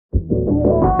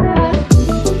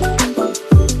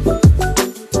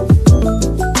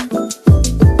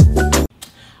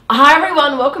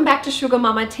welcome back to Sugar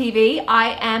Mama TV.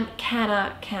 I am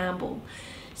Canna Campbell.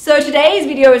 So today's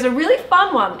video is a really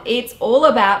fun one. It's all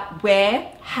about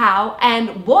where, how,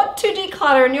 and what to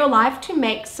declutter in your life to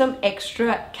make some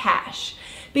extra cash.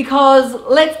 Because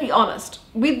let's be honest,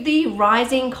 with the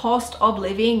rising cost of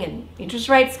living and interest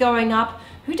rates going up,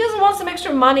 who doesn't want some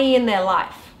extra money in their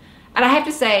life? And I have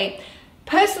to say,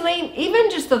 personally, even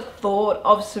just the thought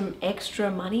of some extra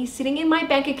money sitting in my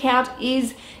bank account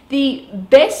is the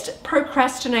best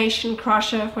procrastination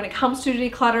crusher when it comes to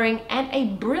decluttering and a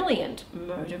brilliant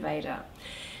motivator.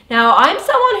 Now, I'm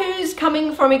someone who's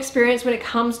coming from experience when it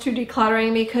comes to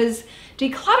decluttering because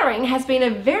decluttering has been a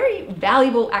very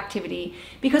valuable activity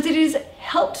because it has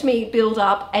helped me build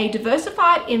up a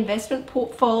diversified investment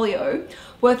portfolio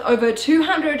worth over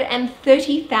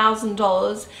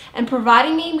 $230,000 and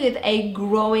providing me with a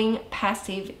growing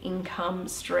passive income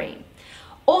stream.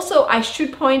 Also, I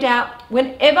should point out,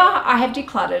 whenever I have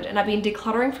decluttered, and I've been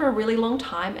decluttering for a really long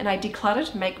time and I declutter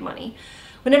to make money,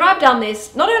 whenever I've done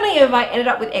this, not only have I ended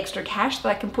up with extra cash that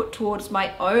I can put towards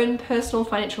my own personal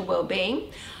financial well-being,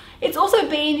 it's also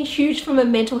been huge from a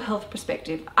mental health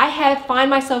perspective. I have find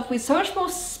myself with so much more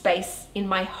space in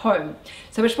my home,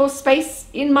 so much more space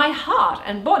in my heart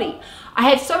and body. I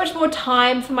have so much more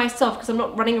time for myself because I'm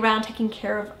not running around taking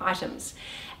care of items.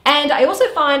 And I also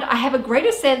find I have a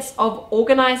greater sense of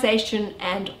organization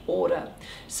and order.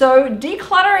 So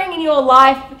decluttering in your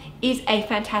life is a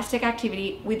fantastic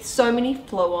activity with so many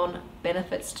flow-on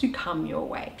benefits to come your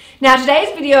way. Now,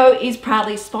 today's video is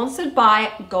proudly sponsored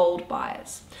by Gold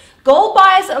Buyers. Gold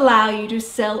Buyers allow you to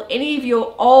sell any of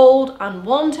your old,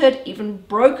 unwanted, even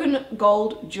broken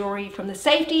gold jewelry from the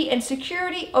safety and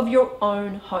security of your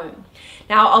own home.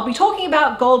 Now, I'll be talking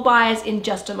about Gold Buyers in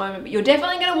just a moment, but you're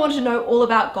definitely going to want to know all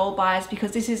about Gold Buyers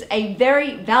because this is a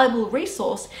very valuable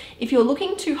resource if you're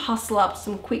looking to hustle up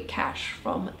some quick cash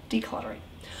from decluttering.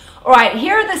 All right,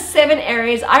 here are the 7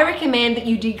 areas I recommend that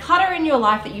you declutter in your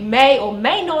life that you may or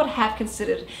may not have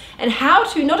considered, and how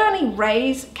to not only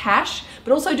raise cash,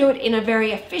 but also do it in a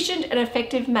very efficient and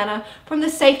effective manner from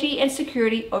the safety and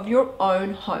security of your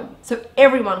own home. So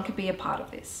everyone could be a part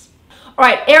of this. All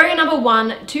right, area number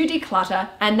 1 to declutter,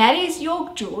 and that is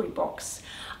your jewelry box.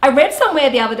 I read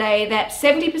somewhere the other day that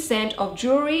 70% of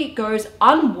jewelry goes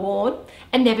unworn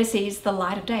and never sees the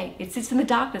light of day. It sits in the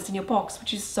darkness in your box,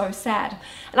 which is so sad.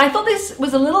 And I thought this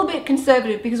was a little bit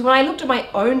conservative because when I looked at my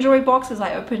own jewelry box as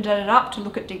I opened it up to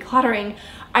look at decluttering,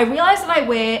 I realized that I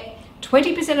wear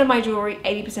 20% of my jewelry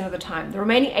 80% of the time. The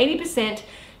remaining 80%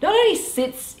 not only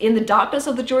sits in the darkness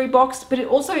of the jewelry box, but it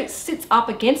also sits up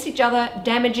against each other,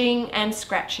 damaging and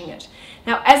scratching it.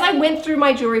 Now, as I went through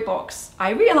my jewelry box,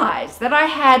 I realized that I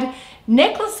had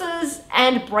necklaces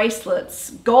and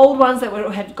bracelets, gold ones that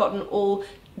had gotten all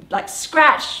like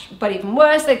scratched, but even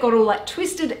worse, they got all like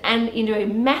twisted and into a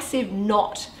massive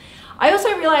knot. I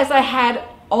also realized I had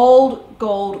old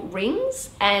gold rings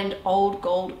and old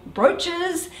gold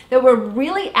brooches that were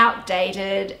really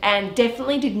outdated and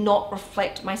definitely did not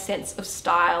reflect my sense of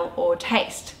style or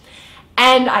taste.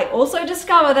 And I also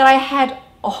discovered that I had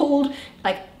odd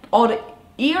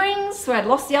earrings, so I'd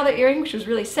lost the other earring, which was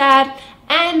really sad.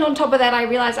 And on top of that, I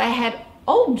realized I had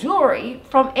old jewelry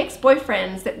from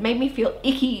ex-boyfriends that made me feel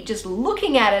icky just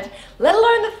looking at it, let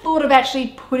alone the thought of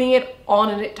actually putting it on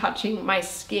and it touching my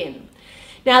skin.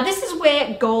 Now, this is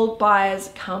where Gold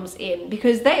Buyers comes in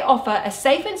because they offer a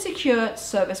safe and secure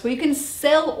service where you can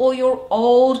sell all your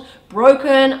old,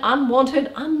 broken,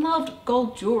 unwanted, unloved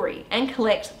gold jewelry and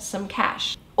collect some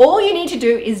cash. All you need to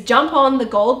do is jump on the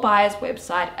Gold Buyers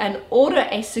website and order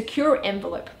a secure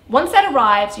envelope. Once that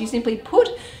arrives, you simply put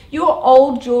your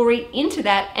old jewelry into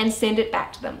that and send it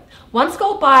back to them. Once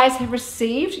Gold Buyers have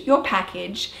received your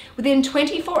package, within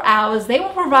 24 hours, they will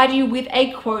provide you with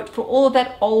a quote for all of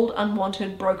that old,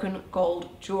 unwanted, broken gold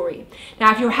jewelry.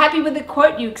 Now, if you're happy with the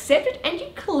quote, you accept it and you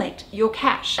collect your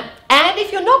cash. And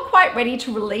if you're not quite ready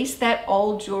to release that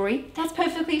old jewelry, that's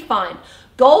perfectly fine.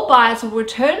 Gold Buyers will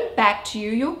return back to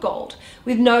you your gold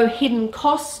with no hidden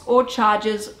costs or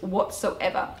charges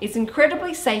whatsoever. It's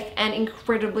incredibly safe and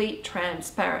incredibly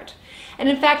transparent. And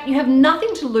in fact, you have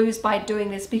nothing to lose by doing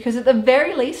this because at the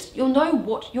very least, you'll know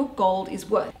what your gold is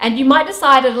worth. And you might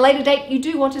decide at a later date you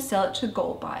do want to sell it to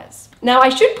Gold Buyers. Now, I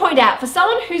should point out, for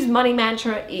someone whose money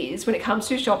mantra is, when it comes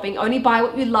to shopping, only buy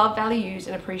what you love, value, use,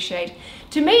 and appreciate,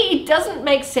 to me, it doesn't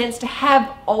make sense to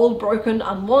have old, broken,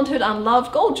 unwanted,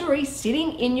 unloved gold jewelry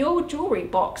sitting in your jewelry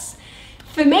box.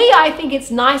 For me, I think it's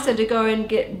nicer to go and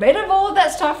get rid of all of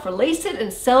that stuff, release it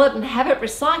and sell it and have it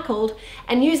recycled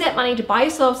and use that money to buy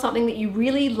yourself something that you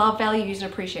really love, value, use and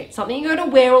appreciate. Something you're going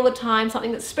to wear all the time,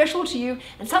 something that's special to you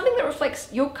and something that reflects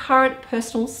your current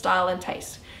personal style and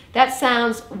taste. That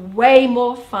sounds way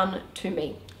more fun to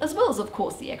me, as well as, of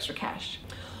course, the extra cash.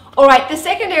 All right, the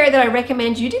second area that I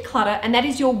recommend you declutter, and that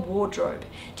is your wardrobe.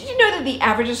 Did you know that the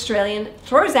average Australian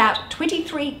throws out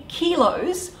 23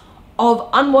 kilos of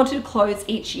unwanted clothes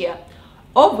each year,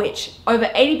 of which over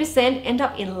 80% end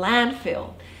up in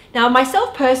landfill? Now,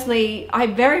 myself personally, I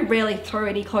very rarely throw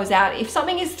any clothes out. If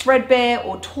something is threadbare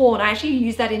or torn, I actually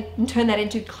use that and turn that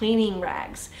into cleaning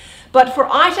rags. But for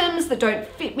items that don't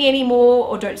fit me anymore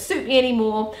or don't suit me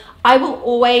anymore, I will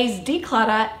always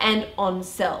declutter and on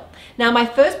sell. Now, my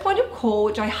first point of call,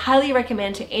 which I highly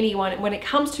recommend to anyone when it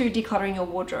comes to decluttering your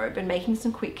wardrobe and making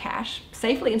some quick cash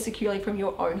safely and securely from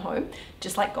your own home,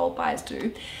 just like gold buyers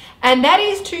do, and that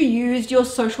is to use your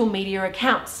social media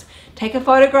accounts. Take a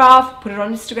photograph, put it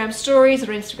on Instagram stories or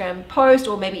Instagram post,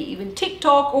 or maybe even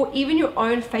TikTok, or even your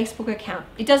own Facebook account.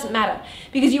 It doesn't matter,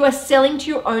 because you are selling to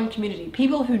your own community,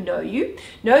 people who know you,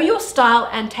 know your style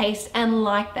and taste and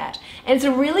like that. And it's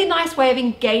a really nice way of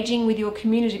engaging with your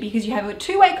community, because you have a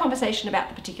two-way conversation about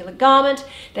the particular garment.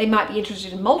 They might be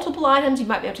interested in multiple items. You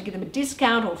might be able to give them a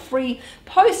discount or free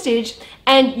postage,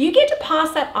 and you get to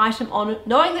pass that item on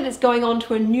knowing that it's going on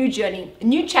to a new journey, a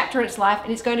new chapter in its life,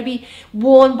 and it's going to be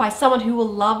worn by someone who will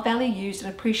love, value, use, and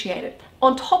appreciate it,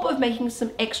 on top of making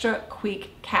some extra quick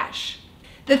cash.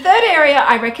 The third area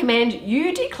I recommend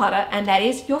you declutter, and that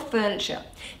is your furniture.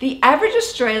 The average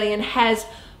Australian has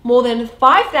more than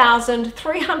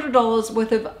 $5,300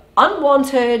 worth of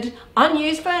unwanted,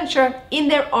 unused furniture in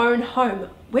their own home.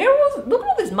 Look at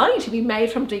all this money to be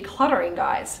made from decluttering,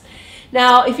 guys.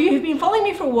 Now, if you've been following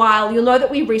me for a while, you'll know that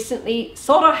we recently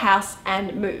sold our house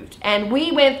and moved. And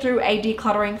we went through a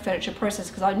decluttering furniture process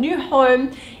because our new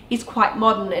home is quite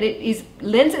modern and it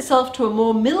lends itself to a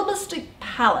more minimalistic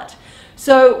palette.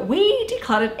 So we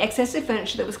decluttered excessive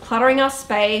furniture that was cluttering our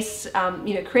space,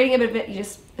 creating a bit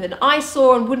of an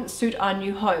eyesore and wouldn't suit our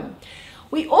new home.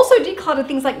 We also decluttered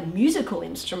things like musical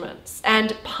instruments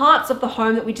and parts of the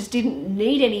home that we just didn't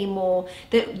need anymore,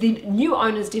 that the new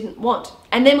owners didn't want.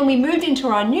 And then when we moved into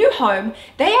our new home,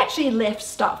 they actually left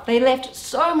stuff. They left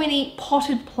so many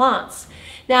potted plants.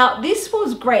 Now, this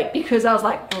was great because I was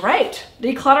like, great,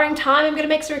 decluttering time, I'm gonna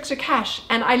make some extra cash.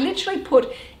 And I literally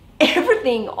put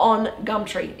everything on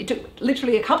Gumtree. It took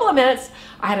literally a couple of minutes.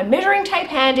 I had a measuring tape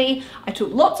handy. I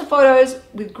took lots of photos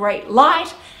with great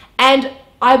light, and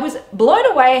I was blown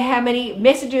away how many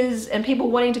messages and people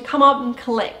wanting to come up and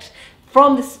collect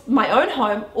from my own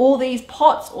home all these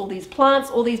pots, all these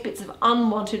plants, all these bits of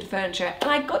unwanted furniture,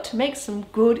 and I got to make some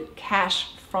good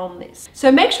cash from this.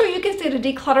 So make sure you consider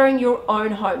decluttering your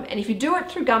own home, and if you do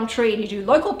it through Gumtree and you do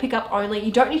local pickup only,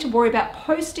 you don't need to worry about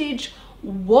postage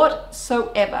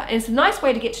whatsoever, and it's a nice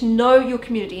way to get to know your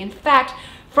community. In fact,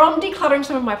 from decluttering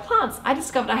some of my plants, I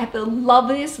discovered I had the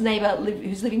loveliest neighbor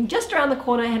who's living just around the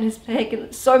corner and has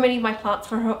taken so many of my plants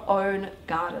for her own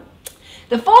garden.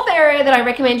 The fourth area that I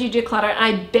recommend you declutter, and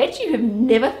I bet you have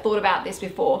never thought about this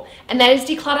before, and that is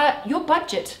declutter your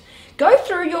budget. Go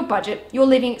through your budget, your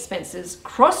living expenses,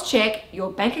 cross-check your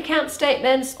bank account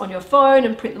statements on your phone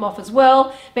and print them off as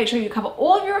well. Make sure you cover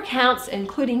all of your accounts,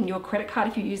 including your credit card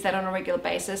if you use that on a regular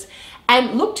basis,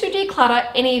 and look to declutter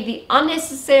any of the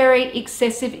unnecessary,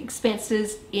 excessive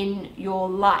expenses in your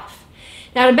life.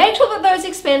 Now, to make sure that those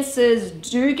expenses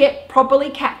do get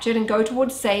properly captured and go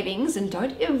towards savings and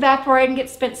don't evaporate and get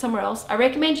spent somewhere else, I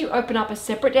recommend you open up a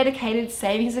separate dedicated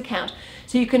savings account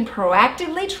so you can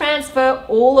proactively transfer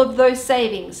all of those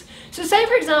savings. So say,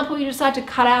 for example, you decide to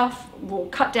cut out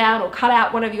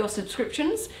one of your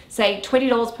subscriptions, say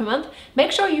 $20 per month.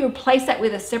 Make sure you replace that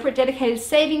with a separate dedicated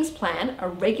savings plan, a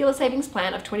regular savings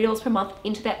plan of $20 per month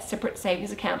into that separate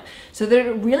savings account so that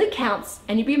it really counts,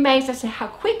 and you'd be amazed as to how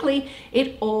quickly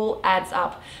it all adds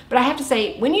up. But I have to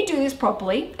say, when you do this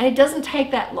properly, and it doesn't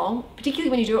take that long, particularly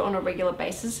when you do it on a regular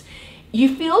basis,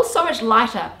 you feel so much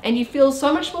lighter and you feel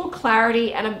so much more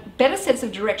clarity and a better sense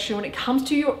of direction when it comes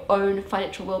to your own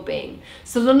financial well-being.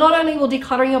 So not only will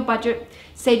decluttering your budget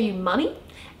save you money,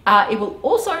 it will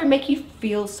also make you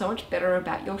feel so much better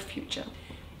about your future.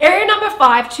 Area number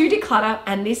 5 to declutter,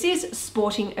 and this is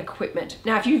sporting equipment.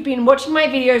 Now, if you've been watching my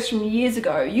videos from years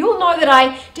ago, you'll know that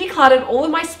I decluttered all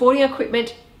of my sporting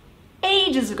equipment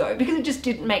ages ago because it just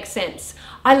didn't make sense.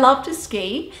 I love to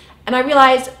ski, and I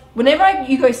realized whenever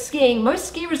you go skiing, most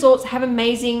ski resorts have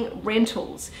amazing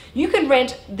rentals. You can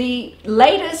rent the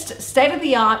latest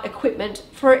state-of-the-art equipment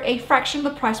for a fraction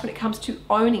of the price when it comes to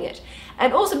owning it.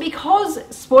 And also, because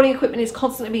sporting equipment is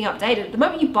constantly being updated, the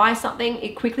moment you buy something,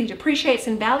 it quickly depreciates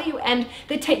in value and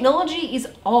the technology is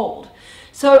old.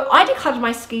 So I decluttered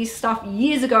my ski stuff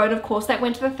years ago, and of course that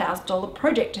went to the $1,000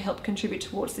 project to help contribute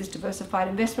towards this diversified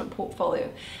investment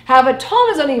portfolio. However, Tom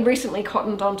has only recently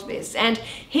cottoned onto this, and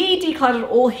he decluttered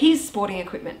all his sporting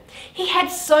equipment. He had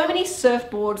so many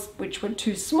surfboards which were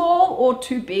too small or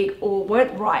too big or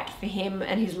weren't right for him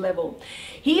and his level.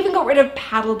 He even got rid of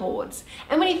paddle boards.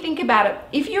 And when you think about it,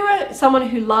 if you're someone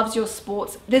who loves your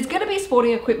sports, there's going to be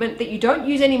sporting equipment that you don't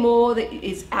use anymore, that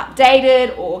is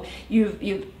outdated, or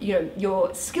your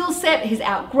skill set is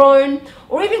outgrown,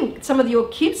 or even some of your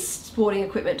kids' sporting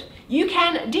equipment. You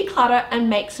can declutter and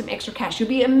make some extra cash. You'll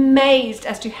be amazed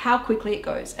as to how quickly it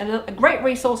goes. And a great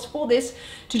resource for this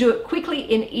to do it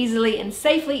quickly and easily and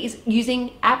safely is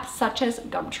using apps such as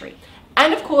Gumtree.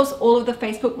 And of course, all of the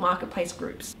Facebook Marketplace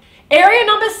groups. Area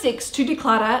number 6 to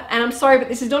declutter, and I'm sorry, but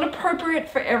this is not appropriate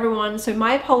for everyone, so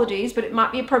my apologies, but it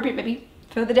might be appropriate maybe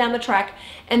further down the track,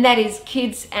 and that is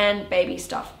kids and baby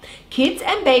stuff. Kids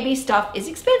and baby stuff is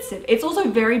expensive. It's also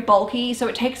very bulky, so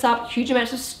it takes up huge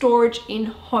amounts of storage in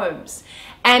homes.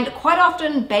 And quite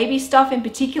often, baby stuff in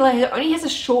particular only has a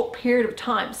short period of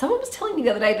time. Someone was telling me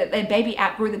the other day that their baby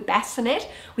outgrew the bassinet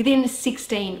within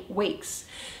 16 weeks.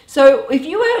 So if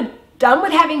you are done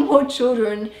with having more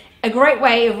children, a great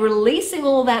way of releasing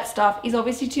all that stuff is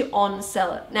obviously to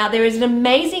on-sell it. Now, there is an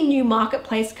amazing new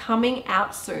marketplace coming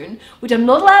out soon, which I'm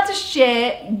not allowed to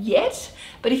share yet,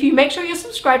 but if you make sure you're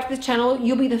subscribed to this channel,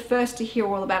 you'll be the first to hear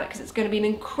all about it, because it's going to be an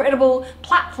incredible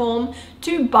platform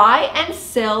to buy and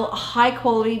sell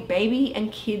high-quality baby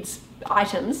and kids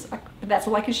items. That's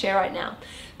all I can share right now.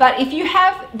 But if you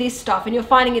have this stuff and you're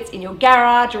finding it's in your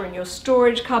garage or in your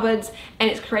storage cupboards and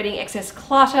it's creating excess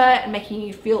clutter and making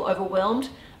you feel overwhelmed,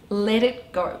 let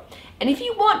it go. And if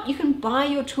you want, you can buy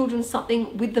your children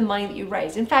something with the money that you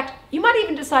raise. In fact, you might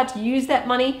even decide to use that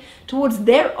money towards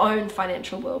their own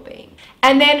financial well-being.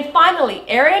 And then finally,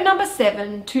 area number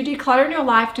 7 to declutter in your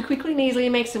life to quickly and easily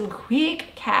make some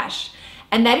quick cash.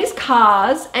 And that is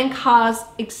cars and cars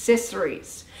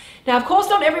accessories. Now, of course,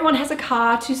 not everyone has a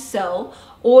car to sell,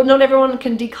 or not everyone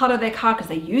can declutter their car because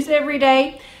they use it every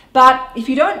day. But if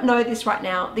you don't know this right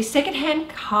now, the secondhand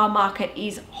car market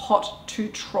is hot to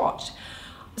trot.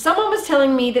 Someone was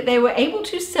telling me that they were able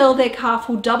to sell their car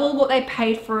for double what they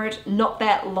paid for it not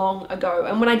that long ago.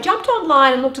 And when I jumped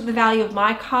online and looked at the value of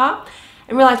my car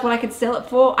and realized what I could sell it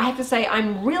for, I have to say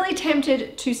I'm really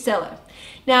tempted to sell it.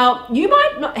 Now, you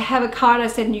might not have a car, and I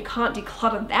said, and you can't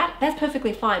declutter that. That's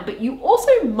perfectly fine. But you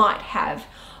also might have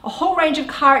a whole range of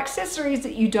car accessories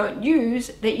that you don't use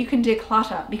that you can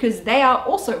declutter, because they are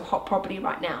also hot property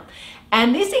right now.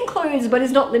 And this includes, but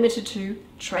is not limited to,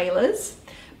 trailers,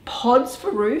 pods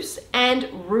for roofs, and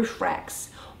roof racks.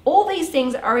 All these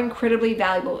things are incredibly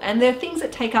valuable, and they're things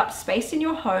that take up space in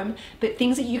your home, but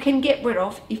things that you can get rid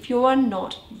of if you are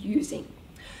not using.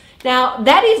 Now,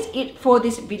 that is it for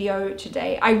this video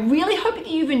today. I really hope that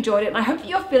you've enjoyed it, and I hope that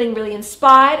you're feeling really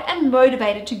inspired and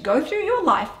motivated to go through your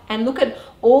life and look at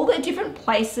all the different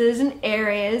places and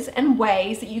areas and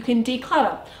ways that you can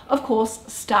declutter. Of course,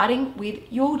 starting with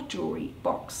your jewelry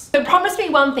box. But promise me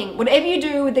one thing, whatever you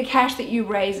do with the cash that you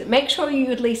raise, make sure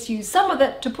you at least use some of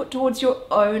it to put towards your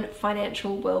own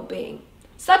financial well-being,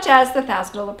 such as the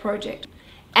 $1,000 project.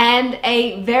 And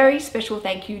a very special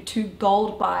thank you to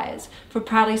Gold Buyers for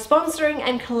proudly sponsoring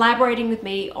and collaborating with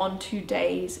me on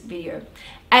today's video.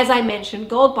 As I mentioned,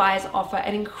 Gold Buyers offer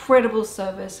an incredible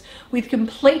service with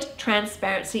complete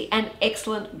transparency and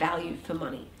excellent value for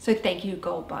money. So thank you,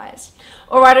 Gold Buyers.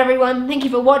 All right, everyone, thank you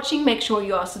for watching. Make sure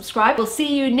you are subscribed. We'll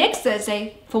see you next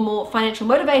Thursday for more financial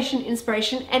motivation,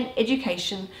 inspiration, and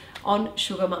education on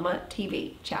Sugar Mama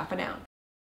TV. Ciao for now.